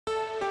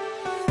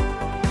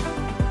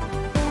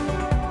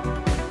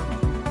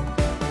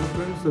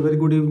students, a very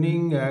good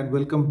evening and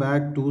welcome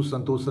back to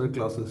Santosh sir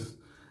classes.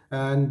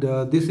 And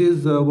this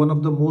is one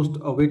of the most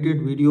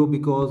awaited video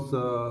because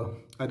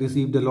I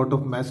received a lot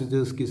of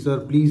messages ki sir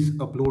please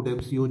upload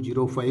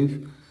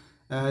MCO05,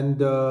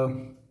 and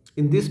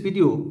in this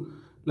video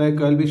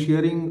I'll be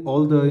sharing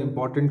all the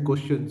important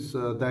questions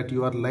that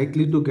you are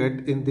likely to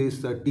get in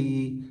this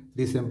TE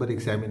December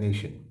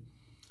examination.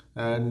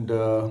 And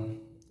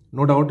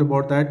no doubt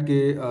about that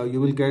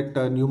you will get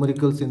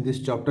numericals in this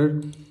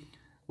chapter.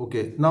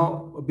 Okay,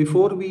 now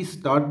before we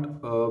start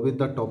with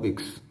the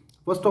topics,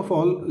 first of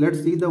all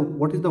let's see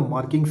what is the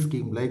marking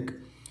scheme,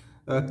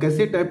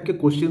 कैसे type के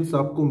questions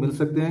आपको मिल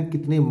सकते हैं,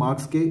 कितने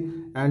marks के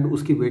and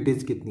उसकी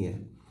weightage कितनी है.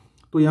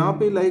 तो यहाँ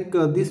पे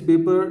this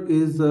paper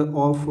is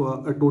of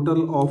a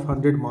total of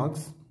 100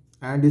 marks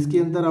and इसके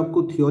अंदर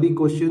आपको थ्योरी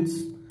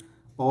क्वेश्चंस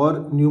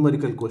और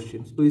न्यूमेरिकल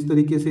क्वेश्चंस, तो इस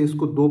तरीके से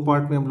इसको दो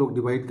पार्ट में हम लोग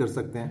डिवाइड कर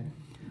सकते हैं.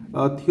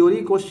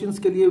 थ्योरी क्वेश्चंस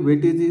के लिए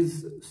weightage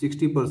is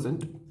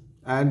 60%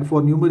 and for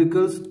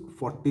numericals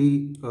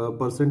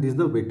 40% is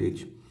the weightage.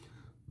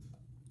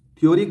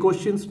 Theory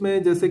questions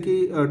में जैसे कि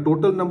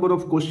टोटल नंबर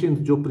ऑफ क्वेश्चंस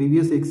जो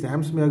प्रीवियस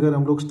एग्जाम्स में अगर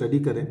हम लोग स्टडी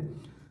करें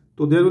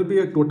तो there will be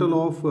a total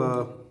of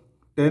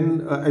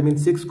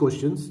 6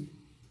 questions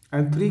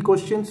and 3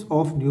 questions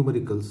of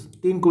numericals.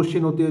 3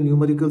 question होते हैं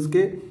न्यूमेरिकल्स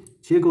के,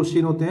 6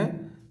 क्वेश्चन होते हैं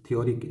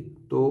थ्योरी के.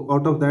 तो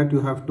out of that you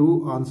have to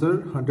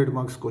answer 100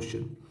 marks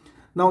question.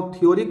 Now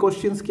theory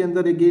questions के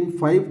अंदर अगेन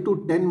 5 to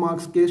 10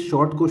 मार्क्स के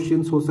शॉर्ट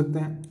क्वेश्चंस हो सकते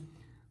हैं,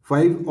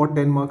 5 और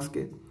 10 मार्क्स के,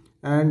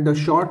 एंड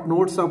शॉर्ट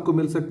नोट्स आपको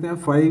मिल सकते हैं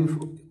 5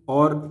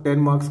 और 10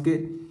 मार्क्स के.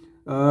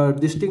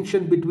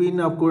 डिस्टिंक्शन बिटवीन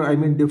आपको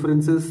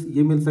डिफरेंसेस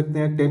ये मिल सकते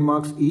हैं 10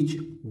 मार्क्स ईच,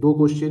 2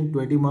 क्वेश्चन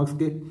 20 मार्क्स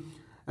के.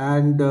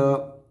 एंड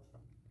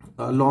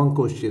लॉन्ग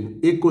क्वेश्चन,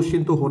 एक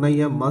क्वेश्चन तो होना ही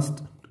है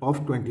must of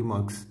 20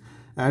 marks.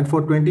 And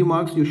for 20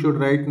 marks you should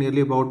write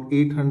nearly about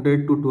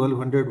 800 to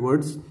 1200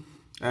 words,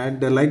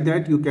 and like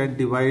that you can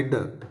divide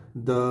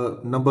the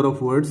number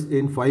of words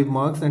in 5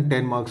 marks and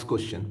 10 marks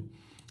question.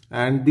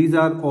 And these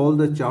are all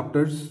the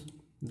chapters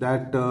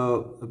that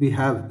we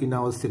have in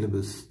our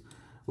syllabus.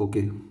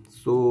 Okay,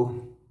 so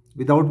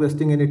without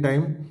wasting any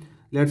time,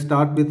 let's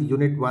start with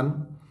unit 1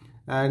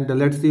 and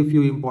let's see a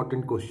few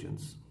important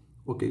questions.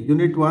 Okay,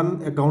 unit 1,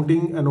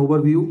 accounting and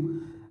overview,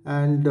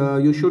 and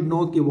you should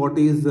know what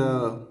is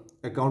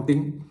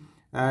accounting,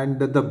 and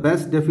the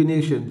best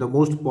definition, the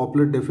most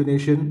popular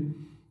definition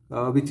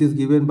which is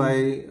given by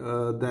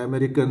the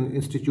American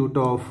Institute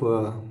of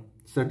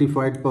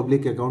Certified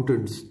Public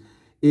Accountants,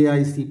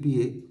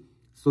 AICPA.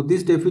 So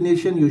this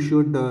definition you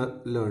should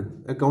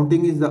learn.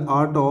 Accounting is the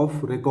art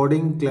of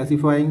recording,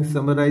 classifying,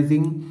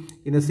 summarizing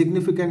in a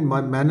significant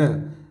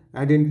manner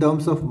and in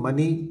terms of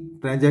money,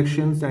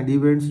 transactions and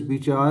events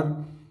which are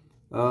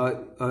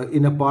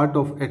in a part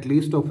of at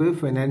least of a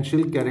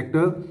financial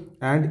character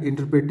and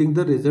interpreting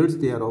the results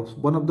thereof.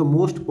 One of the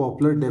most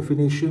popular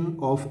definition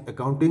of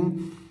accounting,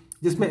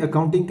 जिसमें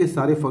accounting के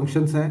सारे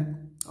functions हैं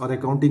और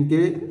accounting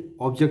के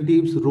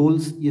objectives,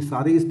 roles, ये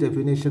सारे इस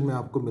definition में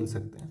आपको मिल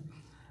सकते हैं.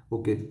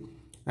 Okay,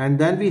 and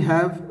then we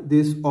have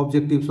this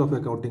objectives of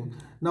accounting.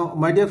 Now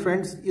my dear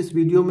friends, इस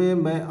वीडियो में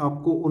मैं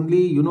आपको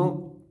ओनली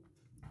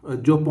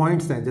जो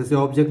पॉइंट्स हैं, जैसे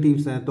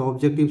ऑब्जेक्टिव्स हैं, तो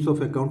ऑब्जेक्टिव्स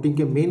ऑफ अकाउंटिंग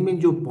के मेन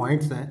जो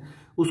पॉइंट्स हैं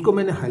उसको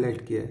मैंने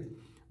हाईलाइट किया है.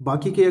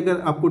 बाकी के अगर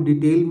आपको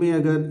डिटेल में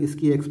अगर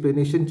इसकी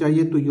एक्सप्लेनेशन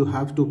चाहिए तो you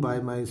have to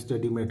bye my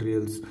study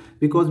materials,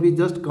 because we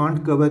just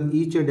can't cover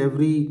each and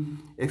every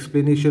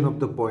explanation of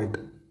the point.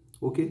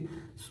 Okay,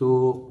 सो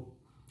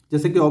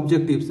जैसे कि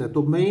ऑब्जेक्टिव्स है,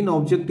 तो main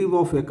objective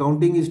of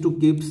accounting is to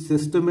keep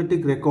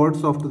systematic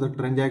records of the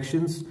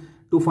transactions,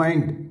 to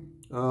find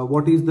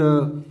what is the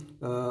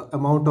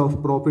amount of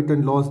profit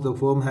and loss the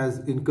firm has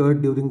incurred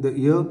during the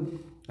year,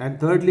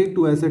 and thirdly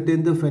to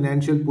ascertain the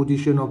financial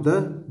position of the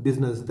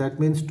business. That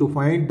means to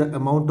find the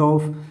amount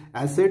of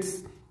assets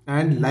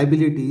and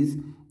liabilities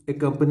a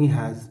company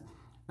has,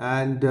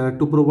 and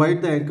to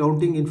provide the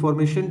accounting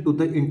information to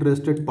the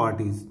interested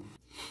parties.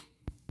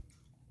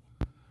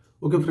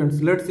 Okay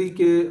friends, let's see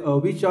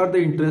which are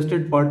the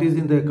interested parties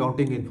in the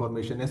accounting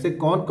information. ऐसे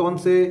कौन कौन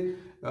से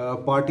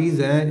parties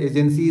हैं,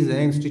 agencies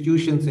हैं,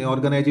 institutions हैं,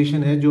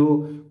 organisation हैं जो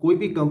कोई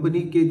भी कंपनी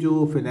के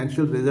जो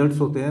फाइनेंशियल रिजल्ट्स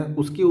होते हैं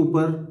उसके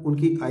ऊपर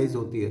उनकी आइज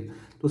होती है.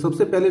 तो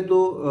सबसे पहले तो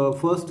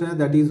फर्स्ट है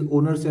that is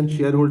owners and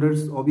share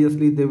holders.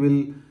 Obviously they will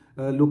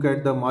look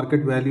at the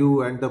market value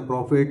and the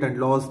profit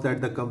and loss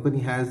that the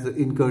company has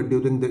incurred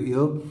during the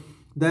year.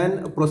 Then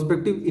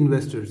prospective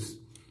investors,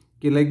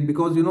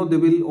 because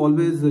they will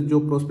always,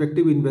 जो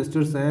prospective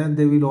investors हैं,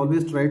 they will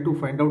always try to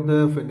find out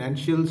the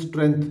financial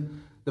strength,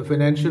 the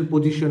financial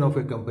position of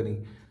a company.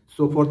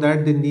 So for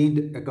that they need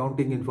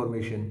accounting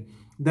information.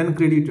 Then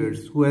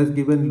creditors, who has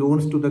given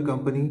loans to the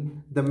company.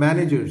 The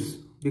managers,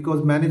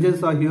 because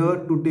managers are here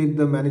to take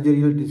the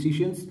managerial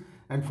decisions,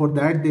 and for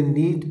that they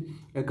need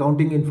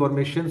accounting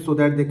information so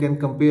that they can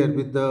compare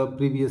with the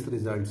previous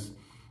results.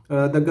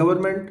 The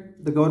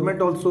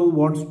government also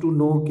wants to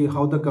know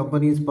how the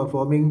company is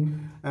performing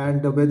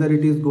and whether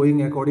it is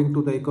going according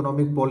to the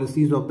economic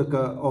policies of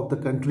the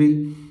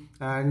country,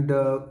 and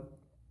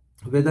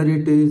whether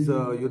it is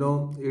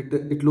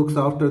it looks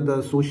after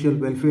the social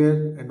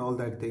welfare and all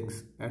that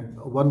things. And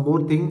one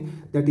more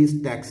thing, that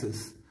is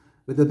taxes,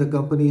 whether the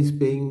company is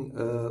paying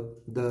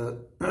the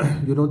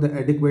the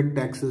adequate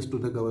taxes to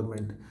the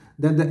government.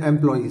 Then the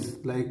employees,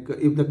 like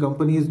if the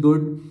company is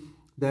good,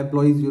 the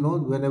employees,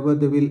 whenever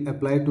they will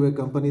apply to a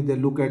company, they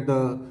look at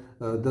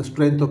the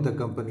strength of the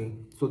company,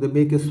 so they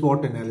make a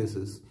SWOT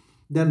analysis.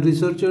 Then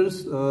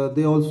researchers,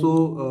 they also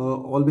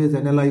always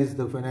analyze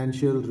the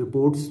financial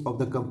reports of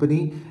the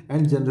company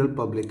and general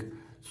public.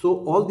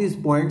 So all these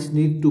points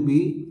need to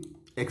be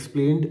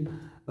explained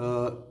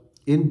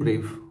in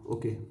brief.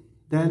 Okay.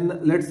 Then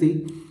let's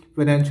see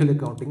financial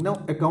accounting.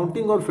 Now,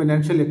 accounting or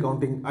financial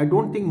accounting, I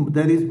don't think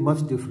there is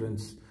much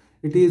difference.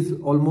 It is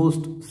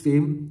almost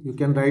same. You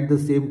can write the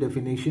same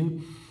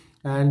definition.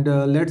 And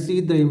let's see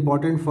the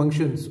important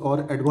functions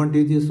or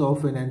advantages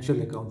of financial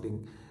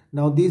accounting.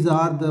 Now, these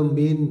are the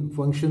main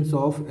functions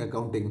of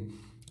accounting.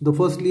 The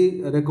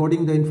firstly,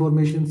 recording the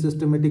information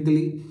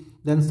systematically,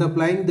 then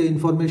supplying the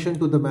information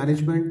to the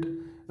management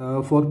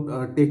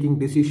for taking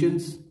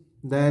decisions,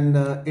 then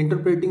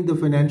interpreting the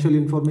financial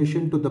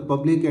information to the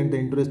public and the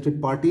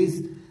interested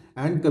parties,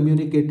 and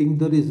communicating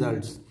the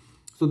results.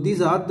 So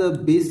these are the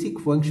basic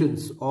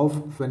functions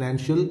of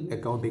financial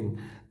accounting.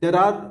 There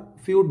are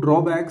few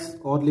drawbacks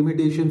or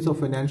limitations of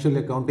financial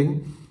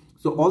accounting.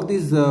 So all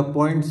these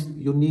points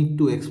you need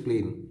to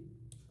explain.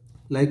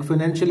 Like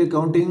financial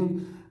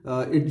accounting,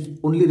 it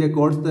only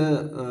records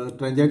the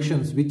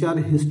transactions which are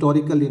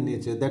historical in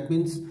nature. That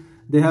means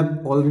they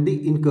have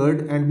already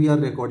incurred and we are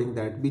recording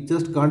that. We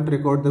just can't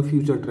record the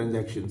future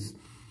transactions.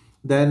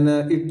 Then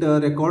it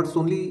records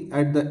only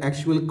at the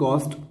actual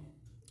cost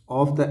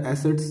of the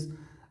assets.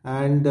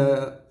 And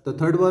the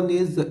third one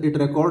is it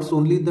records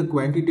only the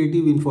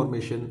quantitative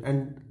information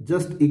and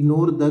just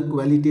ignore the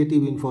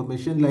qualitative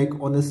information like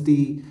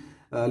honesty,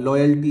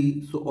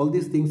 loyalty. So all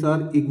these things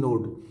are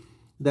ignored.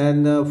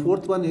 Then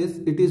fourth one is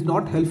it is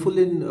not helpful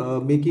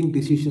in making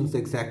decisions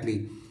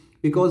exactly,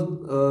 because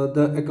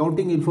the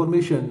accounting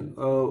information,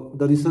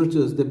 the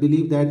researchers, they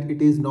believe that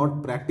it is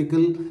not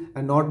practical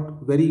and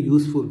not very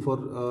useful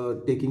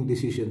for taking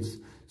decisions.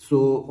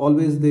 So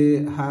always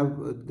they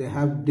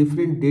have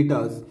different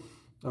datas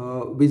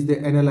which they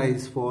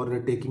analyze for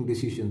taking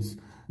decisions.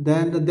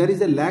 Then there is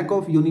a lack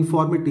of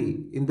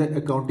uniformity in the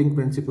accounting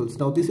principles.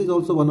 Now this is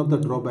also one of the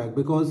drawback,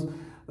 because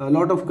a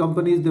lot of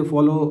companies, they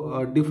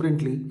follow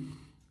differently.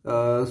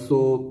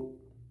 So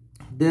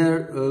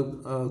there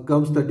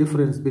comes the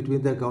difference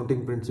between the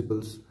accounting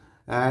principles,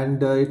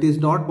 and it is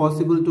not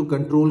possible to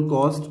control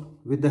cost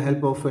with the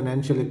help of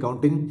financial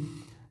accounting.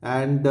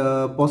 And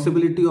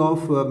possibility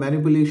of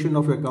manipulation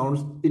of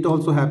accounts, it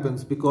also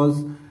happens,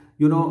 because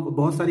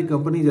बहुत सारी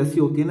companies ऐसी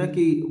होती है ना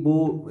कि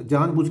वो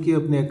जानबूझ के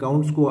अपने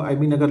अकाउंट्स को,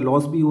 अगर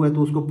लॉस भी हुआ है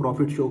तो उसको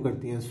प्रॉफिट शो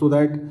करती हैं, सो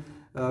दैट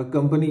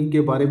कंपनी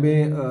के बारे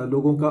में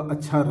लोगों का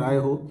अच्छा राय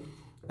हो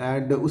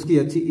एंड उसकी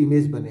अच्छी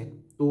इमेज बने.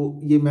 तो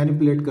ये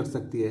मैनिपुलेट कर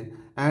सकती है.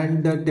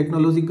 एंड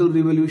टेक्नोलॉजिकल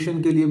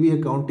रिवोल्यूशन के लिए भी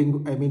अकाउंटिंग,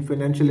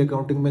 फाइनेंशियल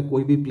अकाउंटिंग में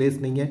कोई भी प्लेस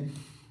नहीं है.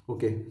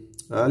 Okay,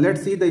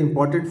 let's see the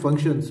important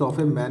functions of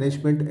A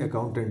management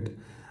accountant.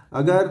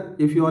 अगर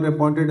if you are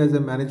appointed as a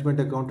management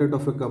accountant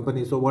of A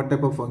company, so what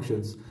type of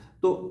functions?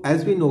 तो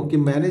एज वी नो कि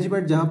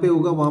management जहाँ पे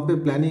होगा वहाँ पे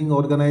planning,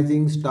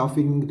 organising,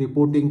 staffing,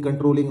 reporting,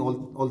 controlling,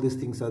 all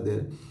this things are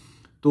there.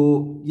 तो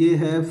ये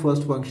है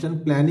first function,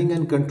 planning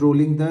and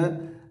controlling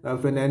the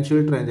financial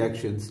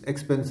transactions,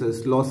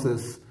 expenses,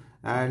 losses,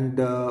 and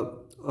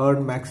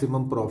earn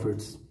maximum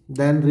profits.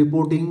 Then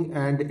reporting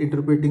and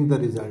interpreting the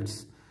results.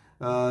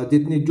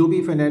 जितने जो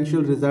भी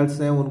financial results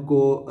हैं उनको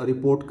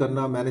report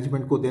करना,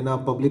 management को देना,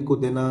 public को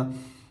देना,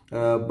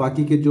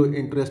 बाकी के जो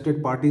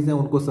interested parties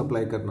हैं उनको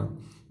supply करना.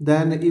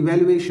 Then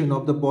evaluation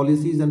of the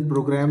policies and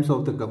programs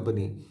of the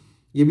company,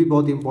 ये भी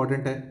बहुत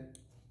important है.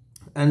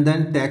 And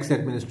then tax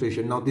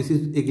administration. Now this is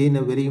again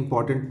a very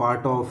important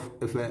part of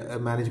a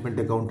management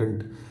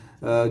accountant.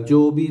 जो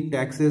भी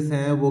taxes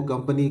हैं वो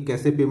कंपनी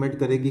कैसे पेमेंट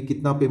करेगी,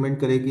 कितना पेमेंट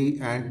करेगी,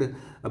 and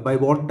by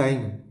what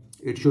time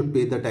it should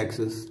pay the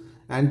taxes.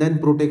 And then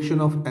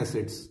protection of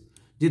assets.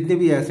 जितने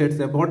भी assets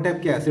हैं, बहुत टाइप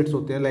के assets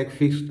होते हैं, like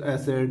fixed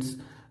assets,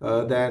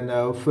 then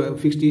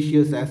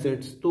fictitious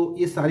assets. तो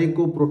ये सारे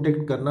को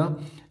protect करना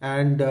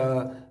and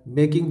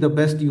making the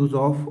best use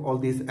of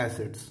all these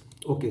assets.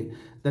 Okay,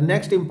 the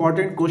next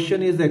important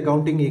question is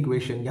accounting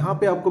equation. यहाँ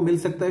पे आपको मिल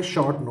सकता है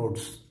शॉर्ट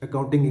नोट्स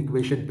अकाउंटिंग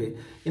इक्वेशन पे.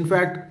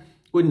 इनफैक्ट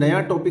कोई नया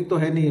टॉपिक तो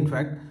है नहीं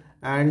in fact.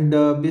 And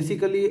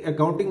basically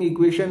accounting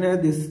equation है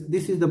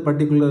दिस इज द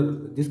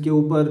पर्टिकुलर, जिसके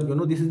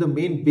ऊपर this is the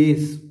main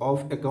base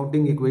of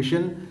accounting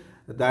equation,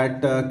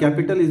 that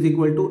capital is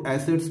equal to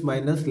assets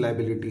minus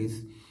liabilities.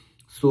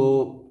 So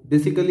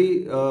basically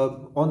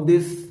on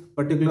this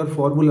particular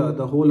formula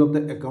the whole of the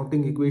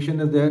accounting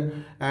equation is there.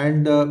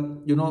 And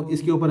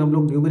इसके ऊपर हम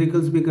लोग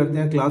numericals भी करते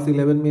हैं class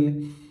 11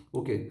 में.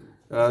 Okay,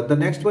 the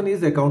next one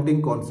is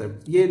accounting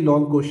concept. ये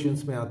long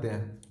questions में आते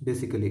हैं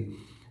बेसिकली.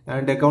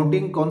 एंड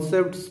अकाउंटिंग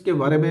कॉन्सेप्ट्स के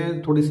बारे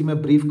में थोड़ी सी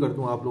मैं ब्रीफ कर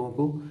दूं आप लोगों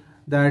को,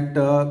 that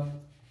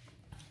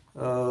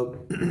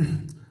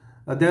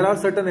There are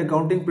certain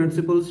accounting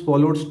principles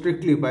followed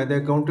strictly by the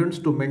accountants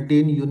to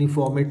maintain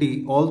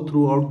uniformity all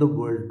throughout the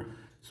world.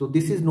 So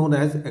this is known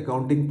as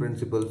accounting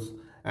principles,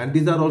 and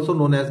these are also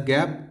known as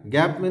GAAP.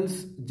 GAAP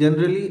means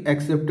generally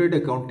accepted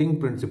accounting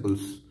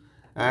principles.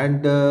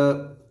 And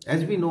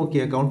as we know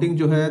कि accounting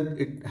जो है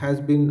it has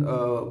been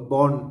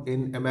born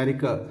in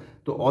America.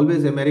 तो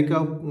always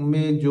America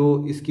में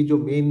जो इसकी जो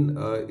main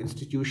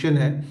institution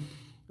है,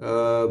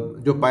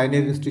 जो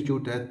पायनियर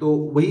इंस्टीट्यूट है, तो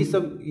वही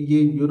सब ये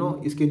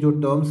इसके जो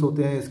टर्म्स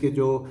होते हैं, इसके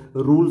जो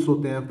रूल्स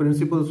होते हैं,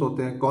 प्रिंसिपल्स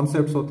होते हैं,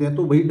 कॉन्सेप्ट्स होते हैं,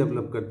 तो वही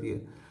डेवलप करती है.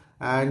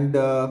 And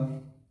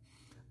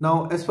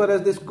now as far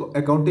as this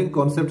accounting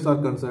concepts are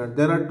concerned,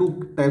 there are two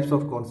types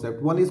of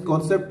concept. One is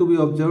concept to be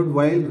observed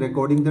while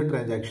recording the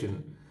transaction,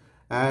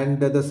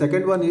 and the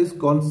second one is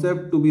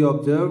concept to be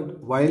observed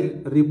while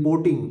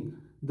reporting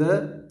the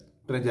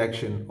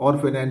transaction और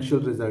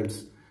financial results.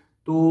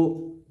 तो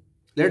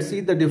let's see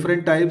the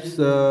different types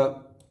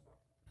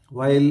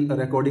while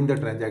recording the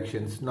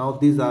transactions. Now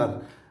these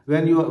are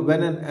when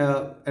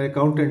an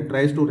accountant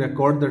tries to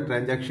record the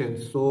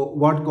transactions, so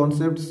what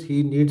concepts he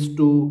needs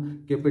to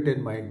keep it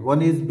in mind.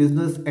 One is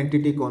business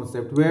entity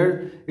concept, where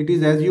it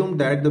is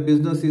assumed that the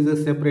business is a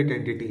separate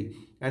entity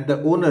and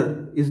the owner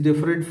is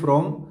different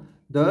from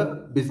the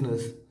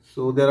business,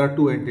 so there are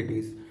two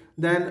entities.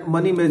 Then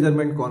money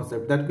measurement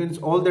concept, that means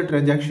all the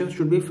transactions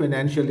should be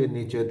financial in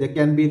nature. They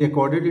can be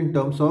recorded in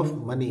terms of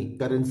money,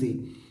 currency.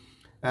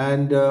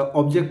 And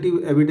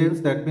objective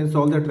evidence, that means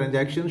all the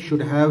transactions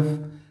should have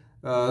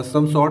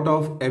some sort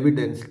of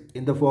evidence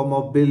in the form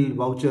of bill,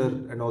 voucher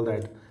and all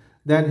that.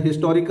 Then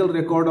historical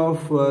record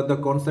of the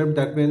concept,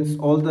 that means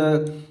all the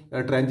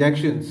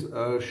transactions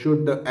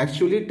should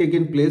actually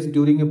taken place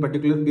during a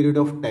particular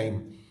period of time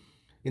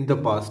in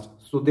the past.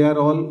 So they are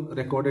all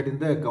recorded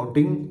in the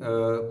accounting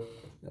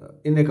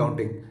in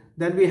accounting.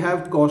 Then we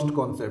have cost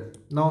concept.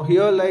 Now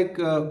here, like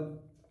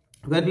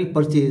when we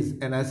purchase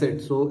an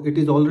asset, so it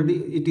is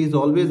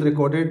always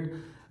recorded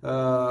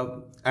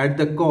at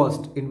the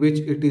cost in which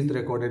it is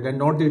recorded, and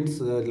not its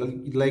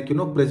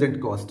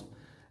present cost.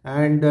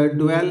 And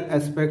dual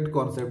aspect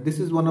concept, this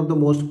is one of the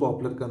most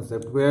popular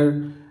concept, where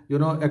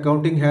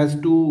accounting has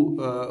to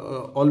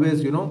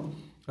always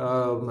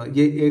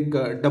ये एक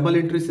double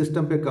entry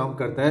system पे काम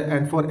करता है,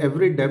 and for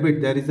every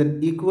debit there is an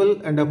equal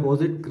and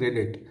opposite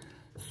credit.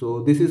 So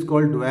this is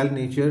called dual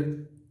nature.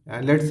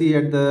 And let's see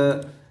at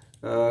the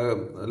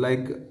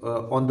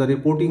on the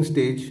reporting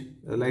stage,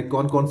 like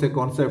कौन से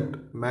concept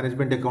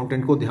management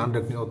accountant को ध्यान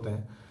रखने होते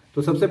हैं.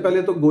 तो सबसे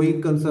पहले तो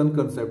गोइंग कंसर्न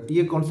कंसेप्ट,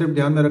 ये कॉन्सेप्ट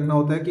ध्यान में रखना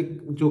होता है कि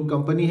जो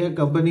कंपनी है,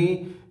 company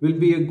will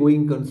be A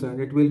going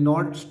concern. It will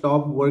not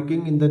stop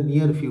working in the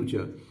near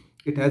future.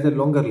 It has a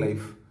longer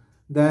life.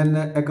 Then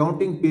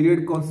accounting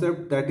period concept,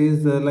 that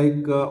is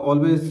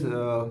always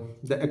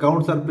the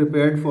accounts are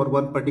prepared for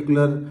one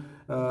particular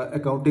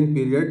accounting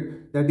period,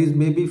 that is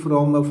maybe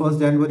from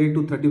 1st January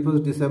to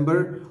 31st December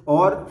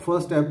or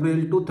 1st April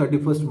to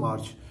 31st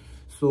March.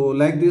 So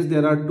like this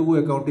there are two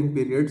accounting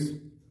periods.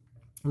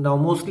 Now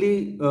mostly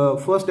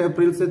 1st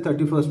April से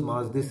 31st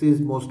March, this is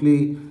mostly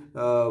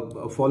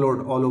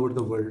followed all over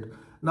the world.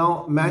 Now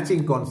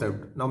matching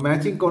concept. Now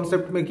matching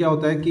concept में क्या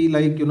होता है कि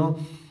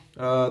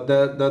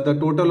the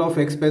total of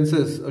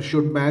expenses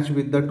should match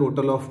with the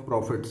total of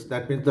profits.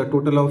 That means the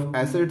total of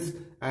assets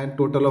and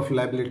total of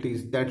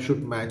liabilities, that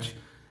should match.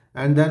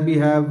 And then we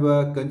have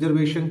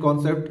conservation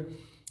concept.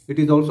 It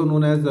is also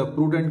known as a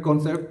prudent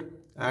concept,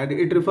 and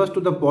it refers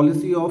to the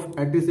policy of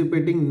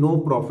anticipating no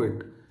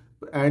profit,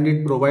 and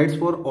it provides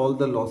for all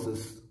the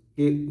losses.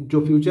 कि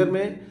जो future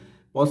में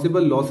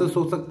possible losses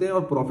हो सकते हैं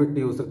और profit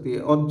नहीं हो सकती है,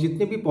 और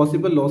जितने भी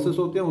पॉसिबल लॉसेस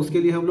होते हैं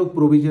उसके लिए हम लोग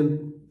प्रोविजन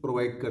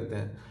प्रोवाइड करते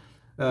हैं,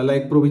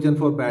 like provision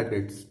for bad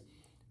debts.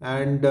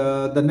 And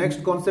the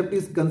next concept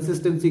is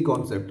consistency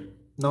concept.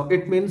 Now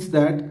it means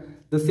that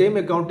the same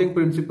accounting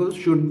principles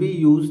should be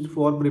used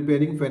for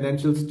preparing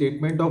financial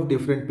statement of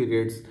different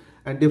periods,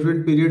 and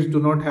different periods do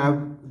not have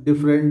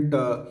different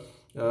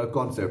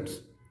concepts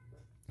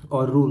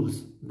or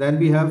rules.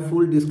 Then we have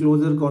full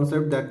disclosure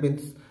concept. That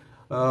means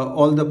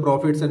all the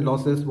profits and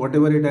losses,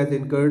 whatever it has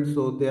incurred,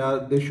 so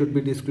they should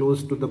be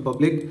disclosed to the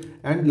public.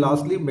 And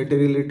lastly,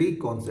 materiality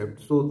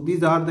concept. So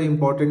these are the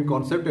important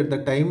concepts at the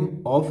time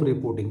of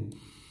reporting.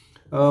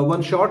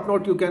 One short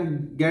note you can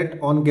get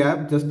on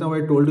GAAP, just now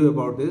I told you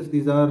about this.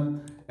 These are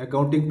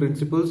accounting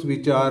principles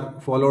which are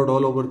followed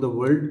all over the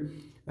world,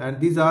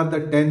 and these are the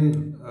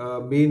 10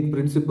 main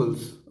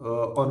principles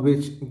on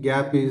which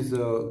GAAP is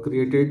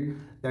created.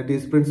 That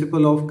is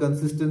principle of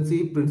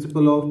consistency,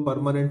 principle of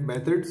permanent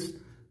methods,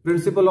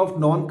 principle of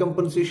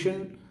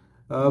non-compensation,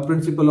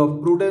 principle of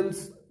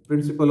prudence,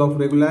 principle of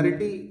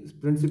regularity,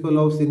 principle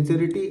of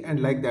sincerity,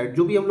 and like that.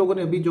 जो भी हम लोगों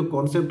ने अभी जो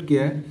concept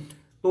किया है,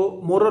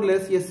 तो मोर और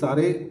लेस ये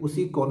सारे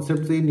उसी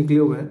कॉन्सेप्ट से ही निकले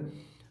हुए हैं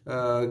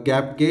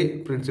गैप के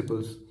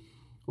principles.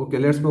 Okay,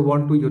 let's move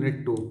on two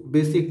unit 2,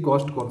 basic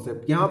cost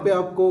concept. यहाँ पे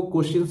आपको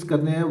क्वेश्चंस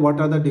करने हैं,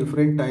 what are the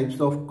different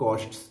types of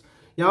costs.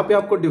 यहाँ पे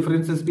आपको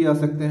डिफरेंसेस भी आ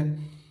सकते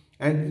हैं,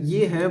 एंड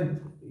ये है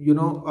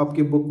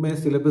आपके बुक में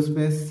सिलेबस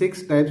में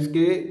 6 टाइप्स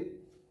के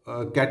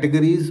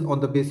categories on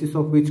the basis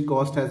of which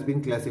cost has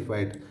been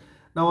classified.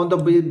 Now on the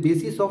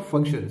basis of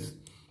functions,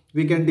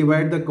 we can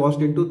divide the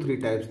cost into three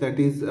types, that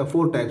is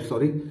four types,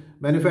 sorry.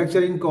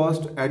 Manufacturing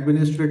cost,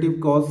 administrative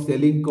cost,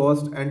 selling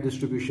cost and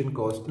distribution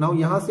cost. Now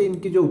यहाँ से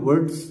इनकी जो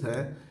words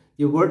है,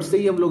 ये word से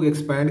ही हम लोग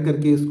expand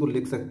करके इसको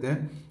लिख सकते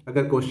हैं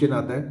अगर क्वेश्चन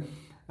आता है.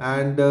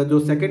 एंड जो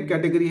सेकंड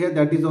कैटेगरी है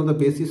that is on the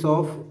basis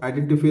of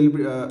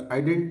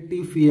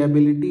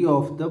आइडेंटिफिएबिलिटी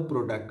of the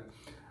product.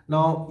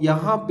 Now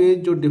यहाँ पे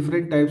जो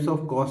डिफरेंट टाइप्स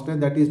ऑफ कॉस्ट है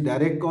that is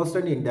direct cost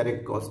and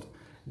indirect cost.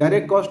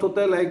 Direct cost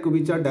होता है like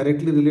which are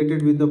directly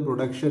related with the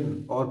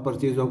production और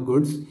purchase of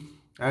goods,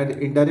 and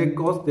indirect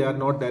cost they are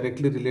not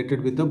directly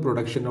related with the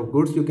production of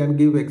goods. You can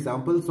give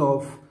examples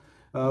of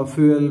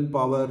fuel,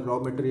 power, raw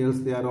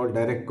materials, they are all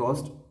direct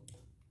cost.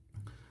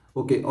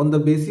 Okay, on the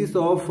basis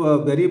of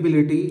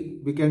variability,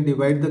 we can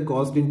divide the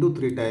cost into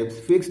three types: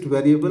 fixed,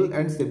 variable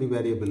and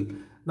semi-variable.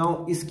 Now,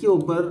 इसके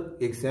ऊपर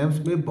exams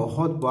में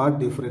बहुत बार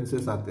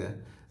differences आते हैं.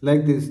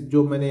 Like this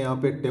जो मैंने यहाँ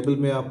पे टेबल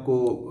में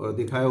आपको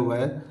दिखाया हुआ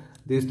है,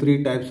 this three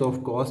types of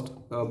cost,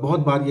 बहुत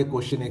बार ये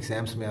क्वेश्चन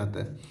एग्जाम्स में आता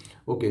है.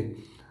 Okay,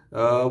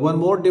 one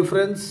more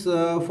difference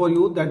for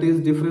you, that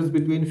is difference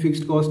between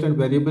fixed cost and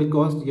variable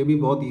cost. ये भी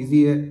बहुत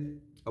ईजी है,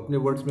 अपने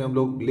वर्ड्स में हम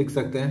लोग लिख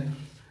सकते हैं.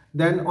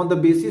 Then on the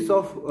basis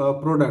of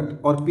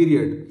product or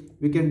period,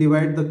 we can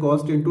divide the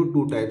cost into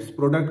two types: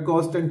 product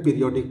cost and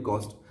periodic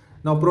cost.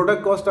 Now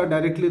product costs are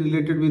directly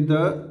related with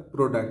the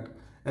product,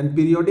 and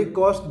periodic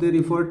cost, they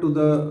refer to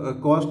the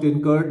cost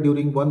incurred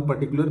during one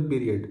particular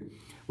period.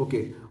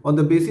 Okay, on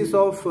the basis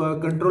of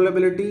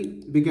controllability,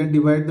 we can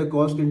divide the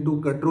cost into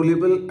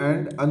controllable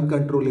and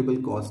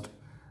uncontrollable cost.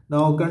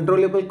 Now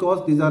controllable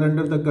cost, these are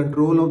under the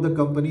control of the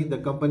company.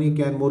 The company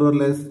can more or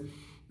less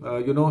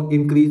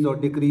increase or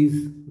decrease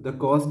the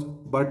cost,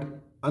 but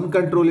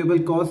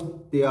uncontrollable cost,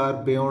 they are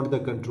beyond the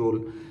control.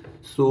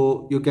 So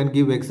you can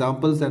give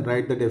examples and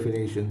write the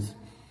definitions.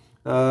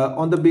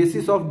 On the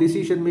basis of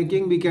decision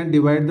making, we can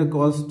divide the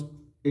cost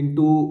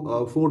into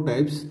four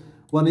types.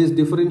 One is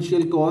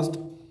differential cost,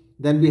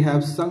 then we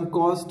have sunk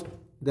cost,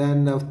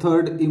 then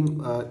third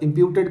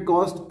imputed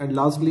cost, and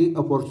lastly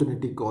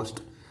opportunity cost.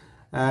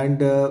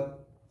 And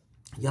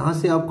यहाँ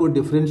से आपको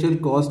differential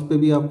cost पे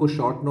भी आपको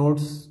short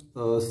notes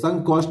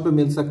sunk cost पे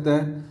मिल सकता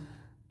है,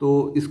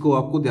 तो इसको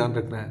आपको ध्यान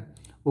रखना है.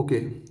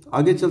 ओके,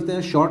 आगे चलते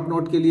हैं. शॉर्ट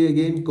नोट के लिए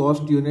अगेन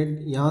कॉस्ट यूनिट,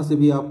 यहाँ से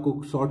भी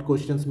आपको शॉर्ट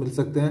क्वेश्चंस मिल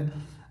सकते हैं.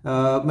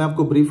 मैं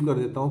आपको ब्रीफ कर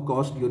देता हूँ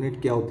कॉस्ट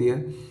यूनिट क्या होती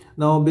है.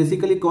 Now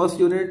basically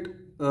cost unit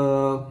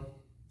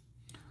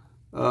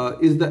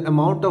is the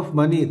amount of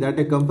money that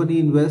a company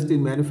invests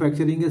in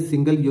manufacturing a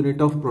single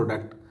unit of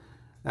product.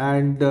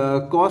 And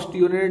cost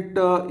unit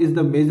is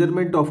the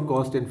measurement of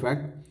cost, in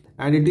fact,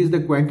 and it is the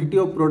quantity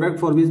of product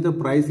for which the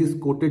price is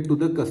quoted to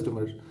the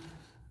customer.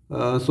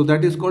 So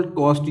that is called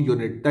cost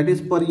unit, that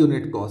is per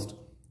unit cost.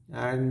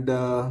 And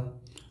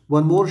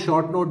one more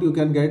short note you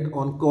can get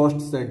on cost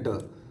center.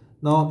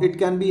 Now it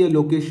can be a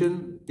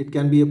location, it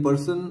can be a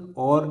person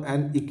or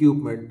an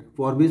equipment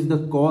for which the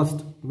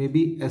cost may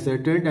be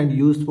ascertained and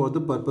used for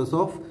the purpose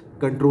of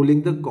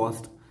controlling the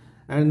cost.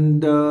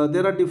 And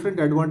there are different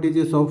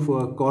advantages of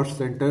cost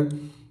center.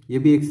 ये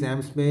भी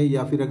exams में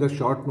या फिर अगर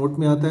short note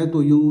में आता है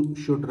तो you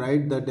should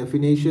write the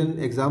definition,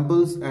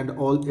 examples and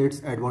all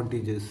its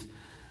advantages.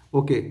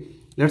 Okay,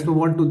 let's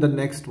move on to the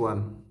next one,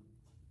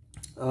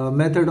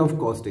 method of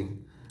costing.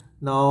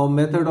 Now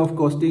method of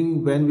costing,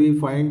 when we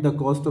find the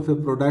cost of a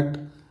product,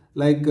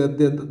 like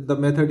the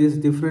method is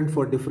different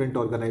for different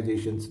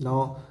organizations. Now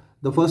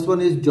the first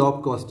one is job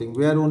costing,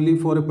 where only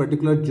for a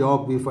particular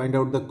job we find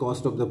out the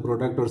cost of the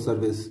product or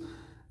service.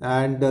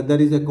 And there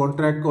is a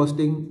contract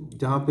costing,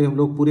 जहाँ पे हम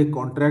लोग पूरे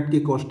contract की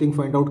costing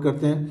find out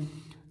करते हैं.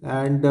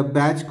 And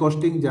batch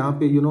costing, जहाँ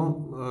पे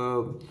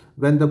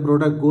when the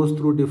product goes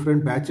through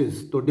different batches,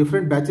 तो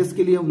different batches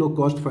के लिए हम लोग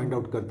cost find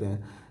out करते हैं.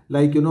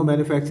 Like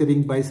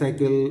manufacturing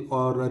bicycle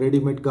or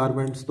ready-made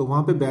garments, तो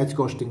वहाँ पे batch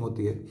costing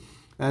होती है.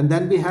 And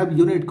then we have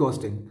unit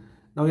costing.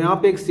 Now यहाँ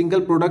पे एक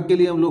single product के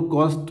लिए हम लोग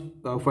cost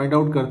find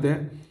out करते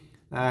हैं.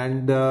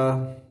 And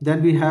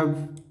then we have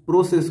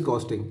process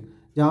costing,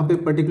 जहाँ पे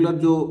particular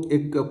जो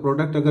एक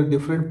product अगर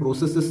different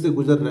processes से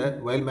गुजर रहा है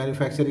while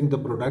manufacturing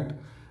the product,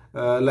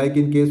 like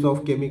in case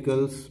of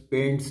chemicals,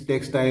 paints,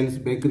 textiles,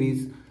 bakeries,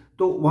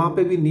 तो वहाँ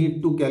पे we need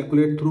to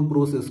calculate through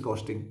process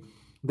costing.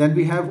 Then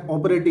we have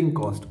operating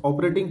cost.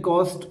 Operating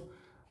cost,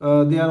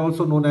 they are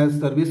also known as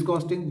service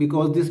costing,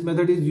 because this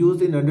method is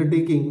used in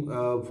undertaking,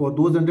 for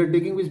those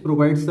undertaking which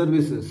provide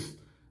services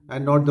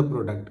and not the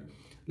product,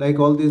 like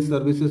all these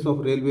services of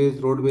railways,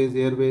 roadways,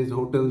 airways,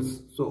 hotels,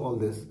 so all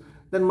this.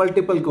 Then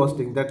multiple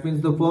costing, that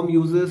means the firm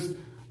uses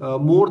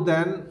more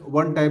than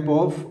one type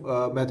of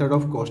method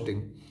of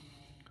costing.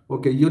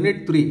 Okay,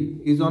 unit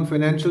 3 is on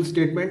financial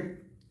statement.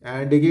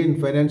 And again,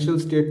 financial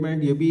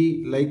statement, ye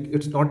bhi, like,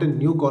 it's not a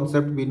new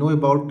concept. We know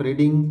about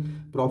trading,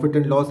 profit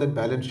and loss and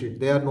balance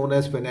sheet. They are known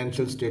as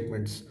financial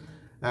statements.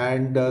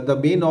 And the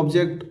main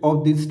object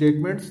of these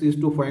statements is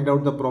to find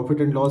out the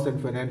profit and loss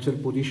and financial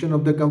position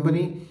of the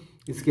company.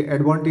 इसके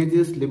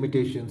advantages,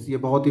 limitations, ये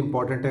बहुत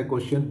important है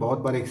question, बहुत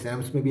बार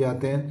exams में भी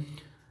आते हैं.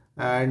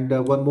 And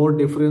one more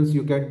difference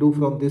you can do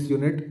from this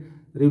unit,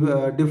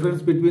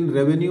 difference between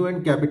revenue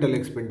and capital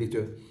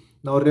expenditure.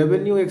 Now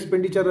revenue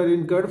expenditure are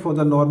incurred for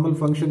the normal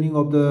functioning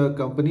of the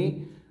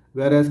company,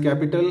 whereas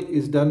capital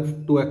is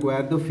done to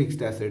acquire the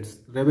fixed assets.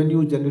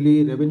 Revenue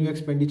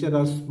expenditure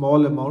are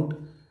small amount,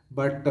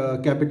 but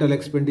capital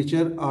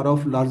expenditure are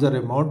of larger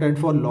amount and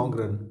for long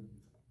run.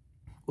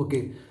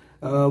 Okay,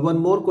 one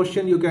more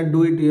question you can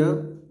do it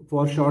here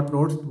for short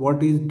notes.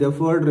 What is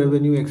deferred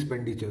revenue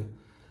expenditure?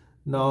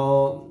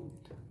 Now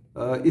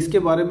इसके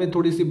बारे में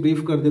थोड़ी सी brief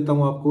कर देता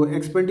हूँ आपको.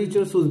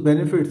 Expenditures whose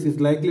benefits is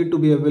likely to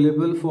be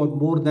available for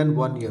more than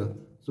 1 year,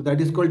 so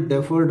that is called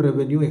deferred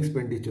revenue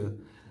expenditure.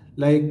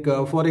 Like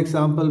for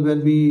example,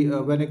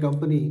 when a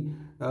company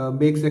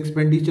makes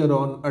expenditure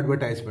on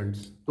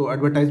advertisements, तो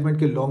advertisement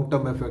के long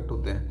term effect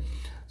होते हैं.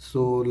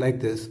 So like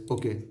this.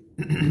 Okay.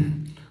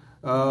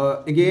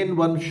 Again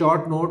one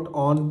short note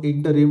on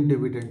interim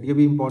dividend. ये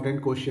भी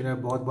important question है,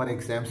 बहुत बार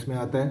exams में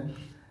आता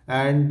है.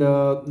 And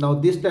now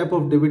this type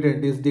of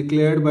dividend is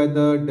declared by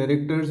the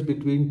directors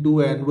between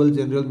 2 annual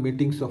general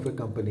meetings of a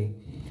company,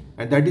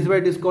 and that is why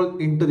it is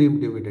called interim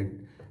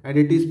dividend, and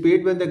it is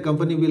paid when the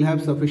company will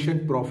have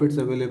sufficient profits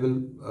available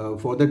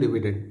for the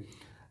dividend.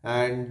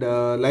 And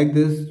like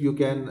this you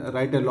can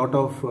write a lot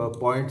of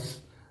points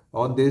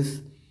on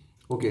this.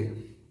 Okay,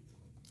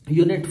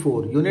 unit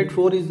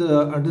 4 is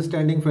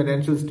understanding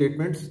financial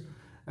statements,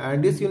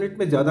 and this unit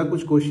में ज़्यादा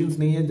कुछ questions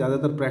नहीं है,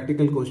 ज़्यादातर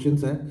practical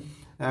questions हैं.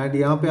 And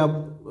यहाँ पे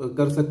आप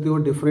कर सकते हो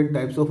different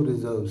types of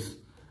reserves,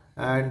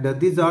 and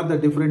these are the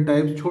different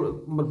types.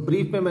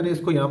 Brief में मैंने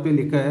इसको यहाँ पे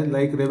लिखा है,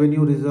 like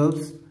revenue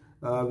reserves,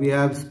 we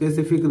have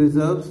specific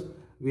reserves,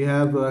 we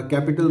have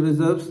capital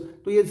reserves.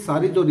 तो ये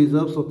सारे जो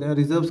रिजर्व्स होते हैं,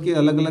 रिजर्व्स के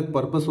अलग अलग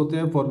पर्पस होते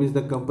हैं for which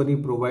the company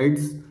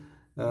provides.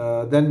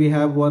 Then we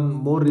have one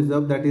more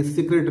reserve, that is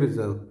secret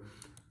reserve,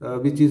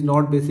 which is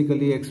not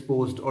basically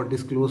exposed और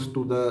disclose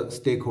to the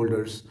stake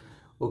holders.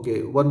 Okay,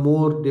 one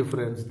more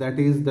difference, that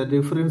is the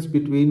difference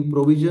between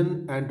provision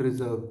and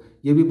reserve.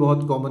 ये भी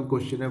बहुत common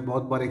question है,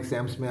 बहुत बार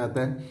exams में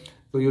आता है,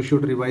 तो you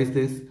should revise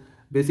this.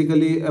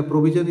 Basically, a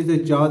provision is a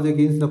charge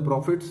against the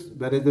profits,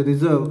 whereas the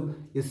reserve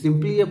is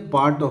simply a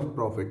part of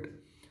profit.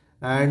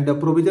 And the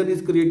provision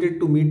is created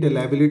to meet a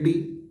liability,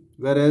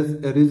 whereas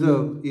a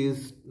reserve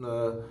is,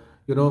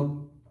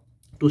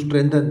 to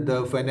strengthen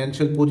the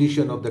financial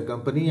position of the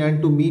company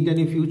and to meet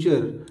any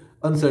future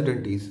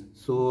uncertainties.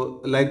 So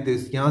like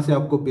this, यहाँ से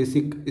आपको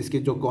basic इसके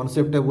जो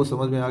concept है वो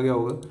समझ में आ गया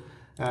होगा.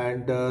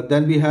 And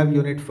then we have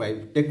unit 5,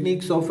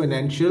 techniques of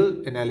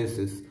financial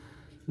analysis.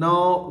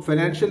 Now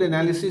financial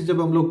analysis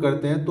जब हम लोग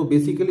करते हैं तो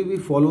basically we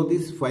follow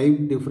this 5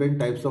 different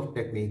types of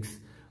techniques.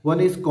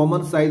 One is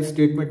common size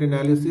statement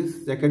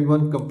analysis, second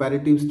one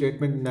comparative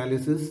statement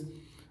analysis,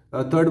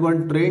 third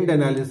one trend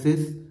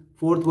analysis,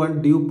 fourth one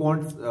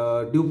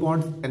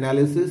Dupont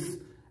analysis,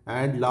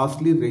 and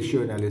lastly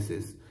ratio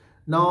analysis.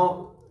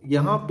 Now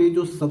यहाँ पे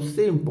जो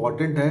सबसे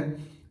important है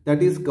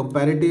that is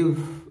comparative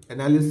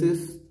analysis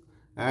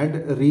and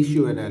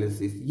ratio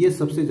analysis. ये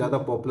सबसे ज़्यादा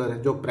popular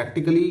है, जो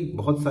प्रैक्टिकली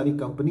बहुत सारी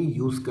कंपनी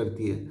यूज़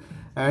करती है.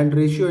 एंड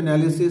रेशियो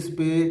एनालिसिस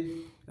पे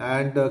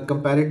and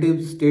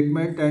comparative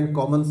statement and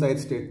common size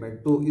statement,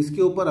 तो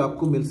इसके ऊपर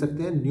आपको मिल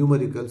सकते हैं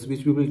numericals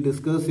which we will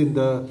discuss in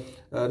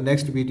the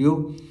next video.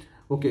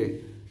 Okay,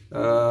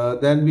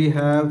 then we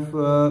have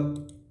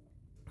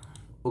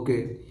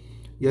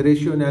ये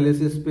रेशियो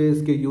एनालिसिस पे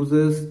इसके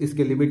यूजर्स,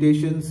 इसके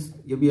लिमिटेशंस,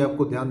 ये भी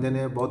आपको ध्यान देने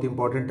हैं, बहुत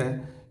इंपॉर्टेंट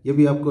है. ये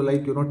भी आपको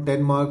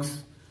 10 मार्क्स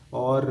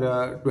और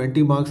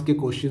 20 मार्क्स के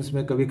क्वेश्चंस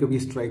में कभी कभी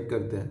स्ट्राइक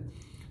करते हैं.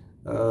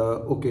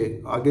 ओके,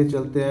 आगे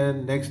चलते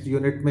हैं नेक्स्ट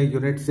यूनिट में.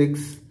 Unit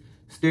 6,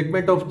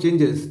 statement of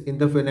changes in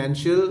the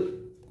financial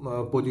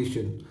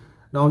position.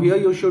 Now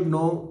here you should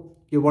know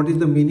कि what is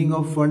the meaning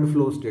of fund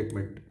flow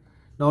statement.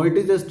 Now it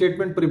is a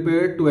statement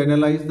prepared to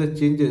analyze the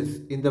changes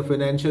in the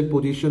financial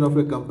position of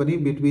a company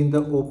between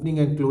the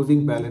opening and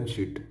closing balance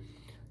sheet.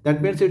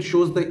 That means it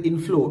shows the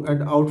inflow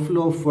and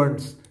outflow of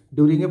funds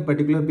during a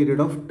particular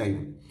period of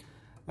time.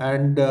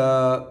 And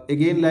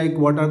again,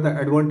 like what are the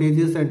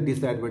advantages and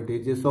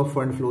disadvantages of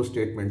fund flow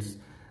statements.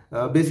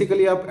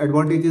 Basically आप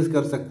advantages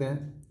कर सकते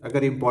हैं,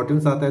 अगर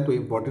importance आता है तो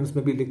importance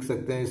में भी लिख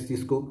सकते हैं इस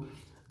चीज़ को.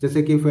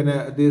 जैसे कि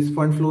this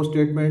fund flow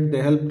statement,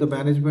 they help the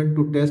management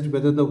to test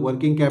whether the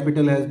working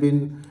capital has been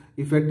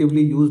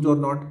effectively used or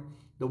not.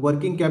 The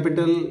working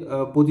capital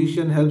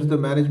position helps the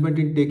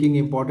management in taking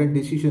important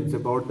decisions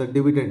about the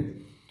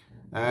dividend.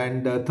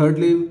 And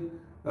thirdly,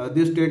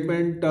 this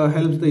statement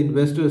helps the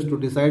investors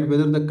to decide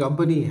whether the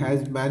company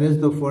has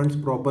managed the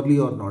funds properly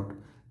or not.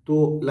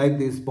 So like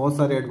this, बहुत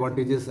सारे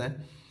advantages हैं.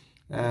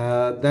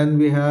 Then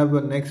we have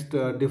a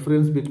next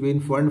difference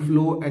between fund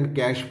flow and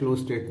cash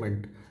flow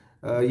statement.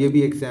 ये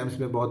भी exams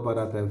में बहुत बार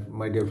आता है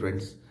my dear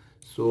friends.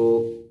 So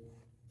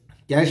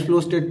cash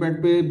flow statement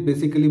पे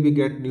बेसिकली वी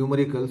गेट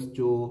न्यूमेरिकल्स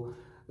जो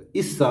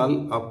इस साल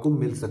आपको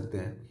मिल सकते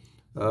हैं,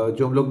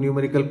 जो हम लोग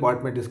न्यूमेरिकल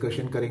पार्ट में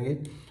डिस्कशन करेंगे.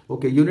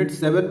 ओके, यूनिट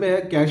 7 में है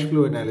cash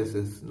flow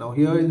analysis. Now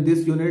here in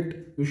this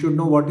unit you should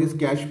know what is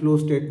cash flow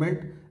statement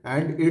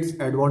and its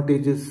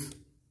advantages.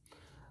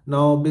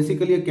 Now,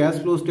 basically a cash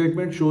flow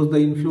statement shows the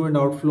inflow and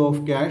outflow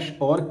of cash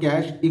or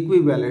cash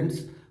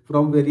equivalents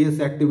from various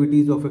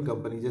activities of a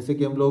company. जैसे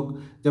कि हम लोग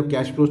जब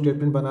cash flow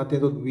statement बनाते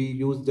हैं तो we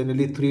use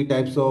generally 3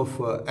 types of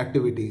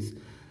activities.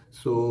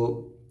 So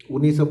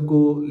उन्हीं सबको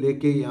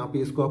लेके यहाँ पे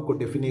इसको आपको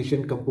definition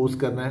compose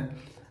करना है.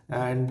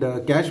 And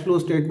cash flow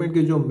statement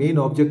के जो main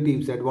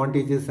objectives,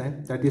 advantages हैं,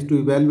 that is to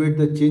evaluate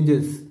the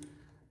changes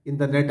in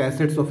the net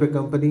assets of a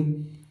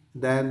company.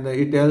 Then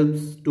it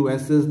helps to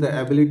assess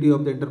the ability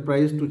of the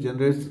enterprise to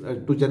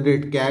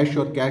generate cash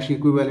or cash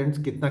equivalents,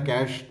 कितना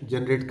cash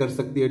generate कर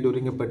सकती है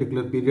during a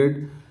particular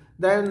period.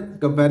 Then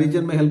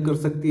comparison में help कर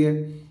सकती है,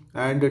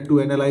 and to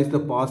analyze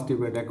the past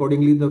event.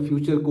 Accordingly, the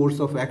future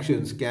course of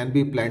actions can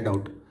be planned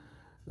out.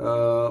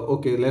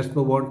 Okay, let's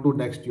move on to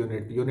next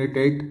unit. Unit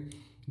 8,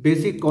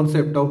 basic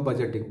concept of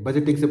budgeting.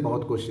 Budgeting से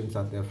बहुत questions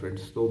आते हैं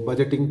friends, तो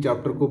budgeting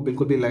chapter को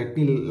बिल्कुल भी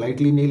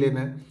lightly नहीं लेना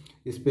है.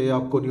 इस पे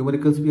आपको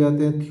न्यूमेरिकल्स भी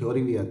आते हैं,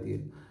 थ्योरी भी आती है.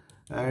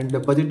 एंड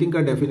बजटिंग का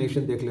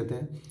डेफिनेशन देख लेते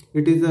हैं.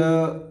 It is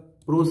a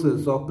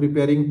process of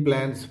preparing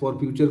plans for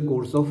future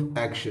course of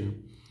action.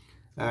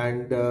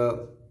 And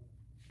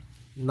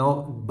now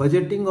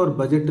budgeting और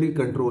बजटरी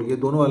कंट्रोल ये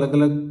दोनों अलग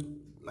अलग,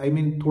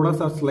 थोड़ा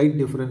सा स्लाइट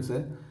डिफरेंस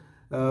है.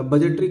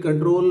 Budgetary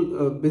control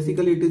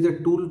basically it is a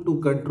tool to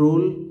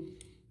control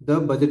the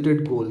budgeted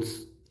goals,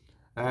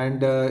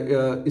 and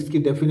इसकी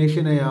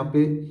definition है यहाँ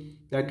पे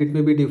that it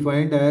may be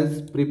defined as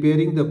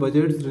preparing the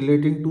budgets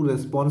relating to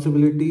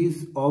responsibilities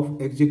of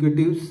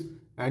executives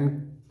and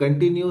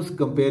continues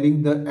comparing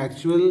the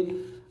actual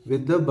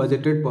with the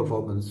budgeted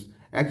performance.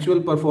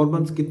 Actual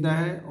performance कितना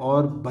है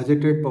और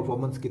budgeted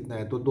performance कितना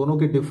है, तो दोनों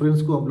के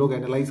difference को हम लोग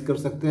analyze कर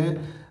सकते हैं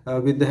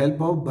with the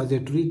help of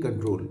budgetary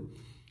control.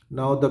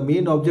 Now the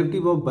main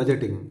objective of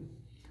budgeting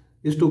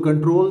is to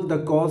control the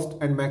cost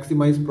and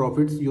maximize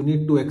profits. You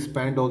need to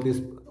expand all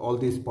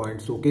these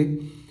points. Okay,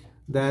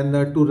 then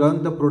to run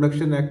the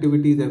production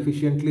activities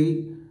efficiently,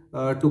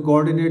 to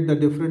coordinate the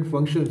different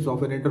functions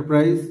of an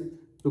enterprise,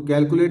 to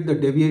calculate the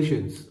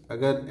deviations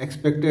अगर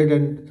expected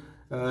and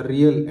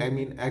real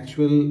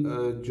actual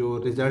जो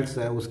results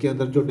हैं उसके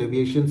अंदर जो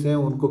deviations हैं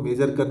उनको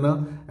measure करना,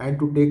 and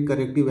to take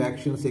corrective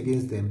actions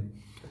against them.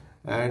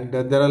 And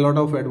there are a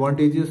lot of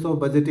advantages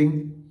of budgeting,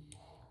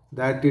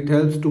 that it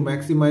helps to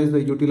maximize the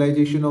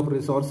utilization of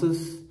resources,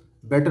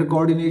 better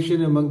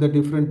coordination among the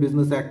different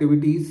business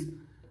activities,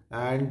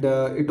 and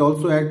it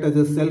also acts as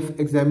a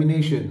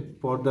self-examination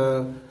for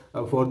the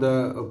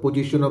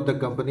position of the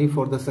company,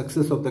 for the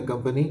success of the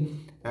company,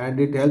 and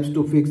it helps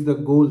to fix the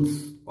goals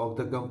of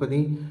the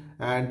company,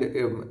 and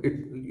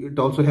it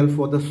also helps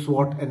for the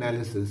SWOT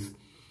analysis.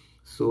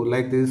 So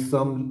like this,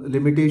 some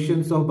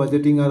limitations of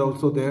budgeting are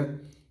also there,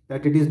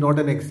 that it is not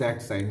an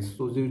exact science.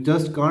 So you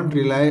just can't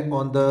rely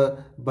on the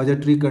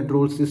budgetary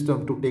control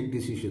system to take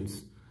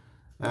decisions.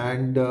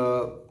 And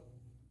the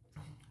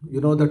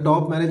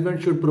top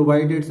management should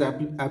provide its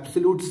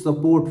absolute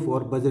support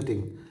for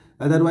budgeting.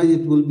 Otherwise,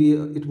 it would be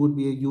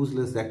a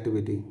useless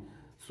activity.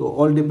 So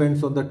all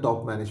depends on the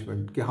top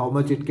management, how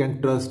much it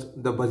can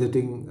trust the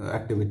budgeting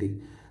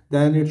activity.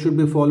 Then it should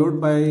be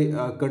followed by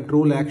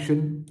control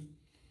action,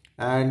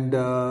 and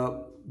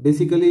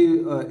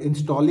basically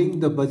installing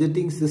the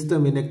budgeting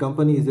system in a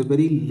company is a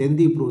very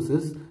lengthy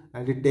process,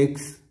 and it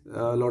takes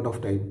a lot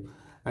of time,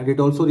 and it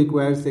also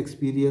requires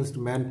experienced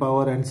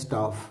manpower and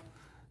staff,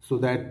 so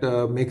that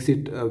makes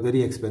it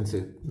very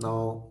expensive.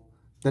 Now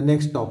the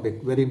next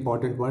topic, very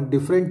important one,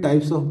 different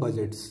types of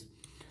budgets.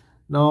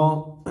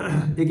 Now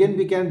again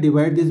we can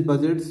divide these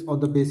budgets on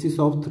the basis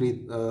of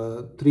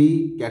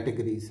three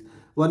categories.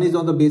 One is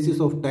on the basis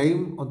of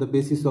time, on the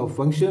basis of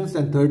functions,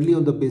 and thirdly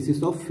on the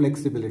basis of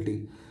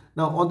flexibility.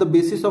 Now on the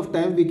basis of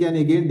time we can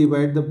again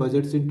divide the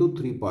budgets into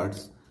 3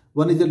 parts.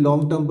 One is a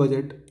long term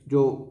budget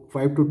जो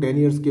 5 to 10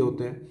 years के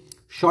होते हैं.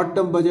 Short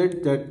term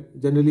budget that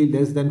generally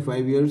less than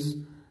 5 years.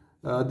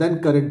 Then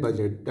current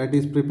budget that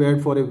is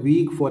prepared for a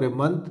week, for a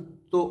month.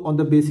 So on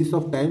the basis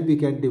of time we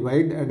can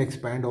divide and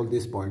expand all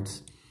these points.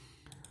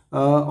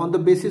 On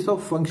the basis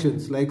of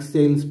functions like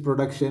sales,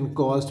 production,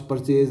 cost,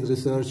 purchase,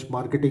 research,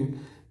 marketing,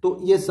 तो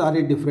ये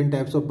सारे different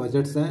types of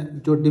budgets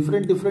हैं जो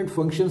different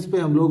functions पे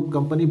हम लोग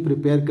company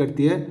prepare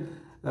करती है.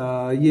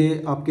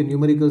 ये आपके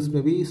न्यूमेरिकल्स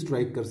में भी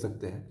स्ट्राइक कर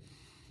सकते हैं.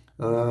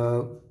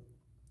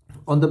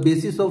 On the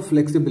basis of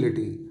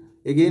flexibility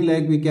again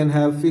like we can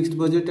have fixed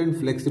budget and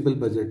flexible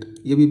budget.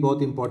 ये भी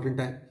बहुत इंपॉर्टेंट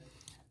है.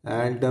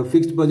 एंड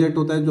फिक्स्ड बजट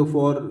होता है जो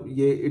फॉर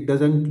ये इट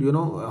डजंट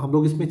हम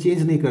लोग इसमें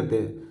चेंज नहीं करते,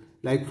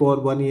 लाइक फॉर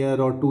 1 year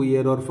और 2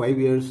 year और 5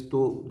 years,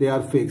 तो they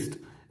are fixed.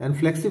 And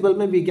flexible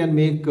में we can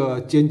make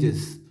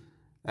changes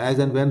as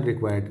and when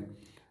required.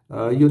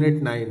 Unit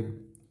 9,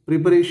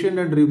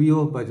 preparation and review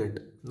of budget.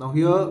 Now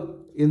here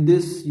in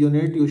this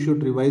unit you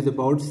should revise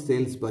about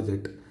sales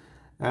budget,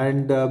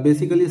 and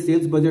basically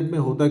sales budget में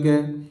होता क्या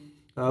है,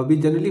 we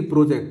generally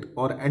project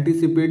or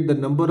anticipate the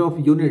number of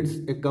units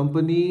a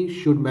company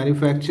should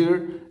manufacture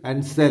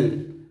and sell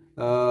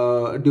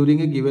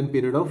during a given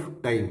period of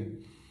time.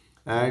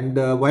 And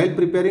while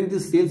preparing the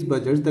sales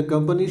budgets, the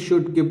company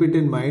should keep it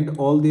in mind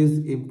all these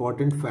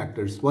important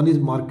factors. One is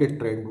market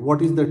trend.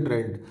 What is the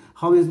trend?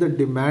 How is the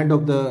demand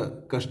of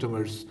the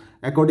customers?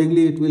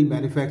 Accordingly, it will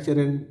manufacture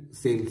and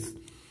sales.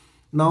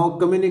 Now,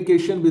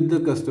 communication with the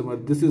customer.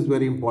 This is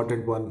very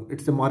important one.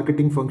 It's a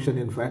marketing function,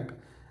 in fact.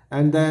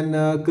 And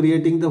then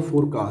creating the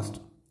forecast.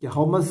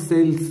 How much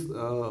sales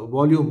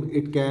volume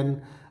it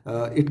can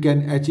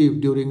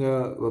achieve during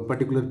a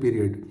particular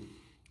period.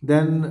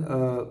 Then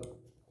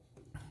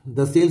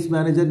the sales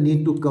manager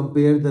need to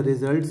compare the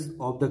results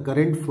of the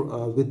current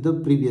with the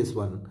previous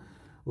one.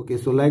 Okay,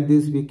 so like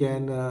this we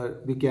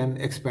can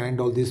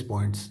expand all these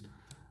points.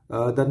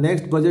 The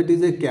next budget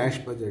is a cash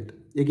budget.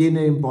 Again,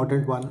 an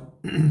important one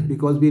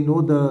because we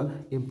know the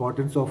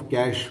importance of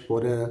cash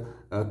for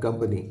a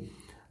company.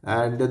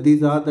 And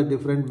these are the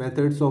different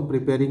methods of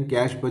preparing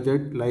cash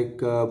budget, like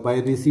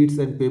by receipts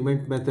and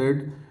payment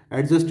method,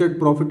 adjusted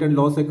profit and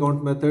loss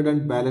account method,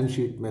 and balance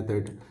sheet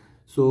method.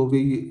 So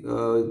we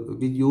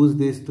use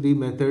these three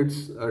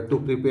methods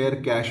to prepare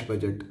cash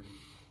budget,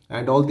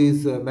 and all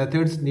these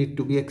methods need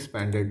to be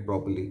expanded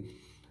properly.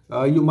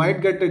 You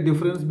might get a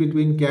difference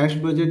between cash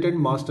budget and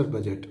master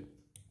budget.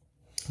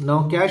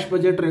 Now, cash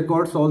budget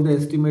records all the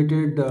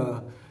estimated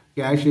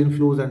cash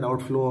inflows and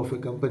outflow of a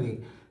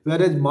company,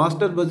 whereas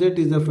master budget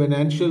is a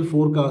financial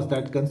forecast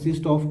that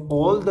consists of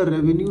all the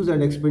revenues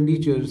and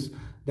expenditures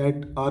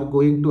that are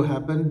going to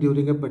happen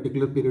during a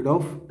particular period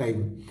of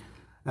time.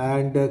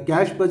 And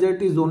cash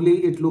budget is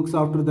only, it looks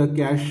after the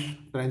cash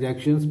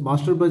transactions.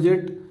 Master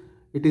budget,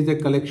 it is a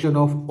collection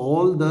of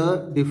all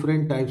the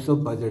different types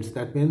of budgets.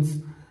 That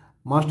means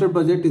master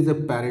budget is a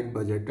parent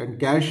budget and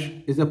cash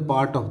is a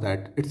part of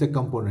that. It's a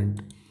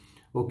component.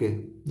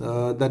 Okay,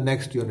 the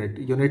next unit,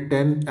 unit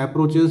 10,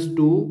 approaches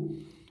to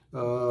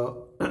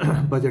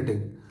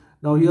budgeting.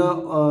 Now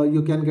here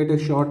you can get a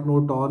short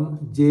note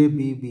on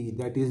JBB,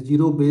 that is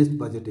zero based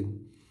budgeting.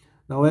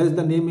 Now, as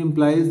the name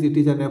implies, it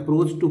is an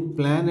approach to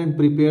plan and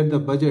prepare the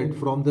budget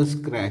from the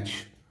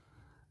scratch.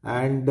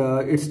 And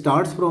it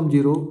starts from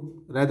zero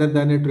rather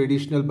than a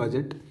traditional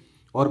budget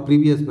or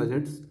previous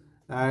budgets.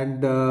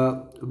 And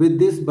with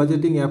this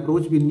budgeting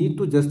approach, we need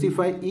to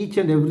justify each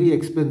and every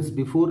expense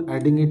before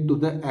adding it to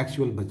the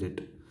actual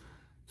budget.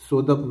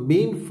 So the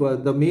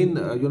main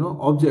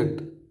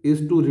object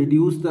is to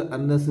reduce the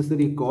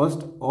unnecessary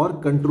cost or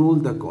control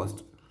the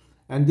cost.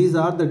 And these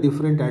are the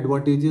different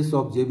advantages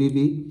of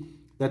JBB.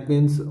 That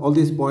means all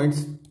these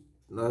points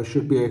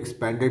should be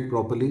expanded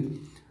properly.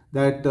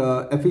 That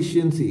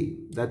efficiency,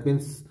 that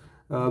means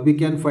we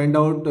can find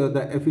out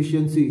the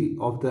efficiency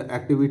of the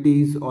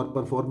activities or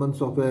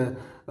performance of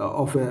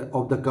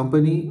the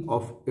company,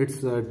 of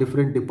its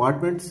different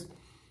departments.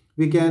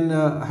 We can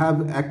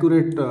have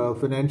accurate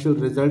financial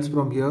results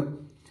from here,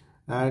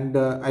 and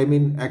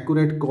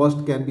accurate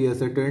cost can be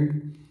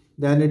ascertained.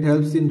 Then it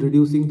helps in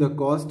reducing the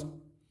cost.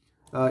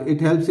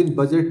 It helps in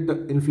budget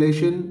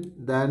inflation.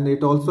 Then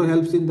it also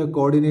helps in the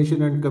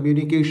coordination and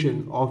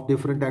communication of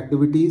different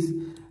activities,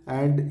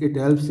 and it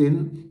helps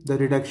in the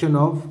reduction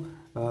of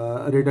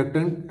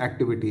redundant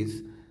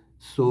activities.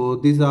 So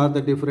these are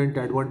the different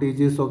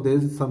advantages of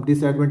this. Some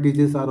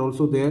disadvantages are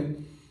also there.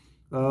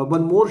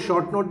 One more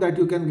short note that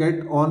you can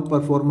get on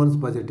performance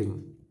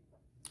budgeting.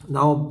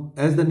 Now,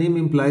 as the name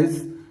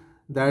implies,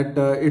 that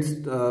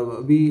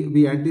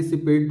we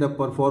anticipate the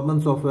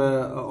performance of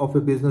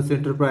a business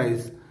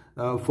enterprise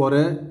for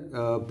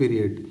a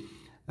period,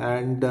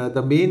 and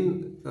the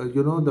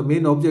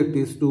main object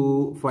is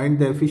to find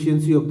the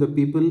efficiency of the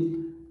people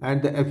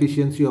and the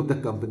efficiency of the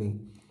company.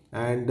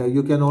 And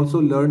you can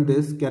also learn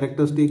this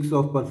characteristics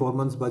of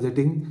performance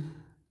budgeting,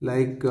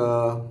 like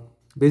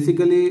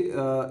basically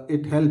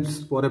it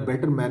helps for a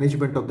better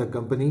management of the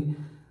company,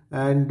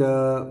 and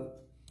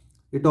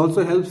it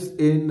also helps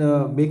in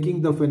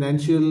making the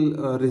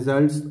financial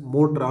results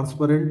more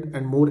transparent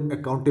and more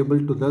accountable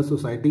to the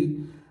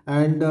society.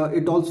 And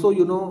it also,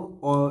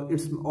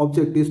 its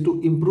object is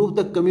to improve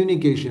the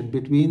communication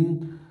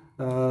between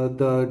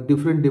the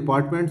different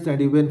departments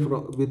and even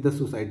with the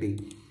society.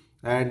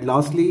 And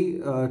lastly,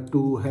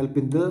 to help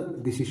in the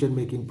decision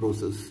making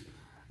process.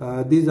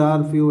 These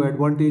are few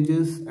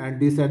advantages and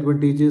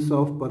disadvantages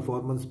of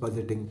performance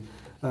budgeting.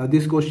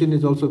 This question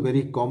is also a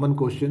very common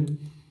question.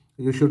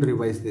 You should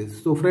revise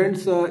this. So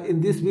friends, in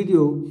this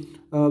video,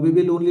 we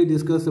will only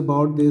discuss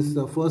about this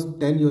first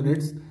 10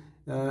 units.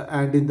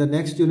 And in the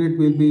next unit,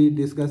 we'll be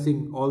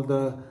discussing all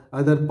the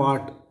other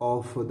part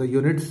of the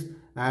units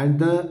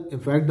and in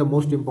fact, the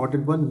most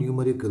important one,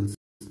 numericals.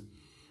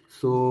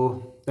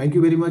 So thank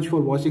you very much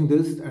for watching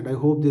this, and I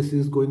hope this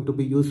is going to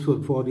be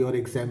useful for your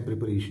exam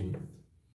preparation.